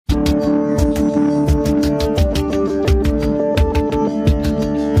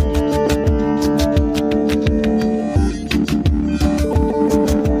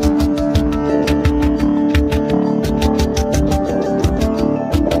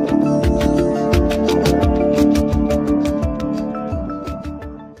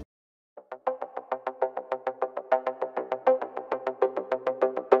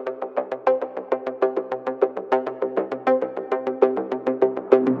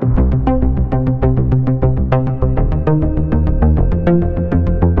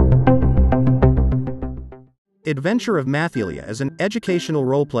Adventure of Mathelia is an educational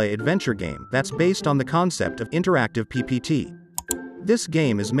roleplay adventure game that's based on the concept of interactive PPT. This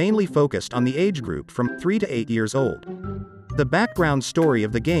game is mainly focused on the age group from 3 to 8 years old. The background story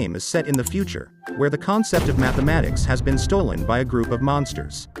of the game is set in the future, where the concept of mathematics has been stolen by a group of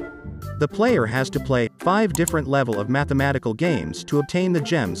monsters. The player has to play 5 different levels of mathematical games to obtain the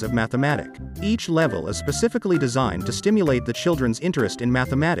gems of mathematics. Each level is specifically designed to stimulate the children's interest in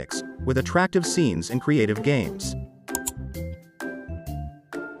mathematics, with attractive scenes and creative games.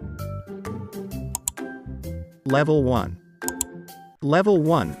 Level 1. Level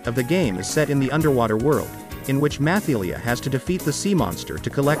 1 of the game is set in the underwater world, in which Mathelia has to defeat the sea monster to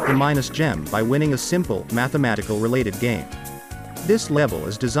collect the minus gem by winning a simple, mathematical-related game. This level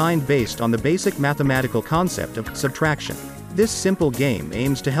is designed based on the basic mathematical concept of subtraction. This simple game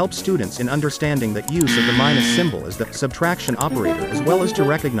aims to help students in understanding the use of the minus symbol as the subtraction operator, as well as to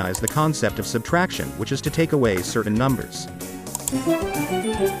recognize the concept of subtraction, which is to take away certain numbers.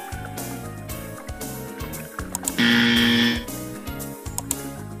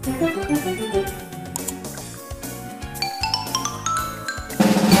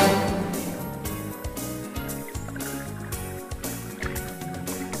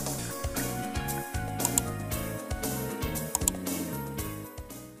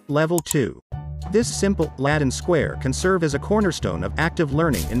 Level 2. This simple, Latin square can serve as a cornerstone of active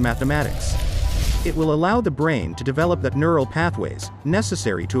learning in mathematics. It will allow the brain to develop the neural pathways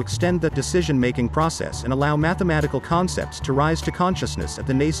necessary to extend the decision-making process and allow mathematical concepts to rise to consciousness at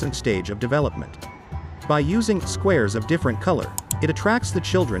the nascent stage of development. By using squares of different color, it attracts the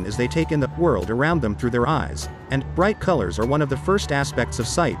children as they take in the world around them through their eyes, and bright colors are one of the first aspects of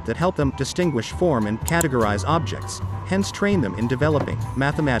sight that help them distinguish, form, and categorize objects, hence train them in developing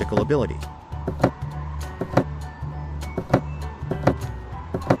mathematical ability.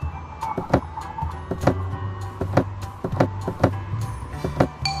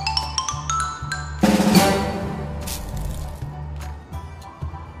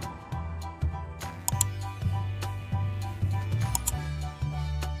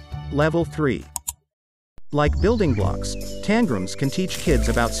 Level 3. Like building blocks, tangrams can teach kids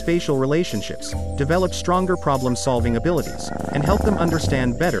about spatial relationships, develop stronger problem-solving abilities, and help them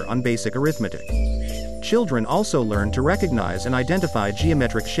understand better on basic arithmetic. Children also learn to recognize and identify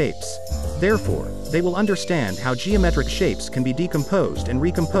geometric shapes. Therefore, they will understand how geometric shapes can be decomposed and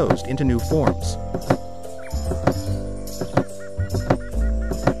recomposed into new forms.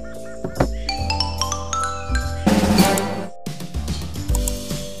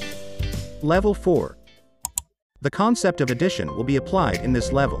 Level 4. The concept of addition will be applied in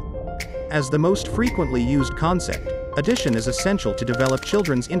this level. As the most frequently used concept, addition is essential to develop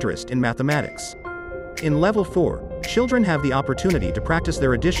children's interest in mathematics. In Level 4, children have the opportunity to practice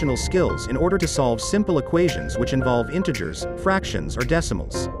their additional skills in order to solve simple equations which involve integers, fractions, or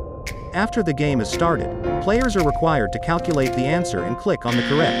decimals. After the game is started, players are required to calculate the answer and click on the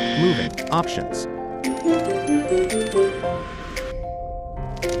correct, moving, options.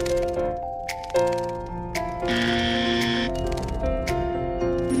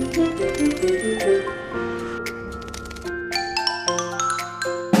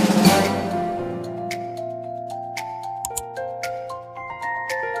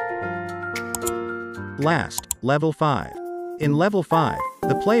 Last, Level 5. In Level 5,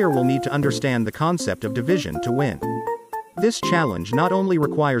 the player will need to understand the concept of division to win. This challenge not only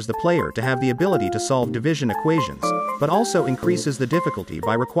requires the player to have the ability to solve division equations, but also increases the difficulty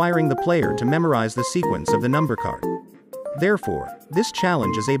by requiring the player to memorize the sequence of the number card. Therefore, this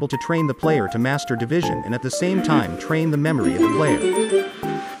challenge is able to train the player to master division and at the same time train the memory of the player.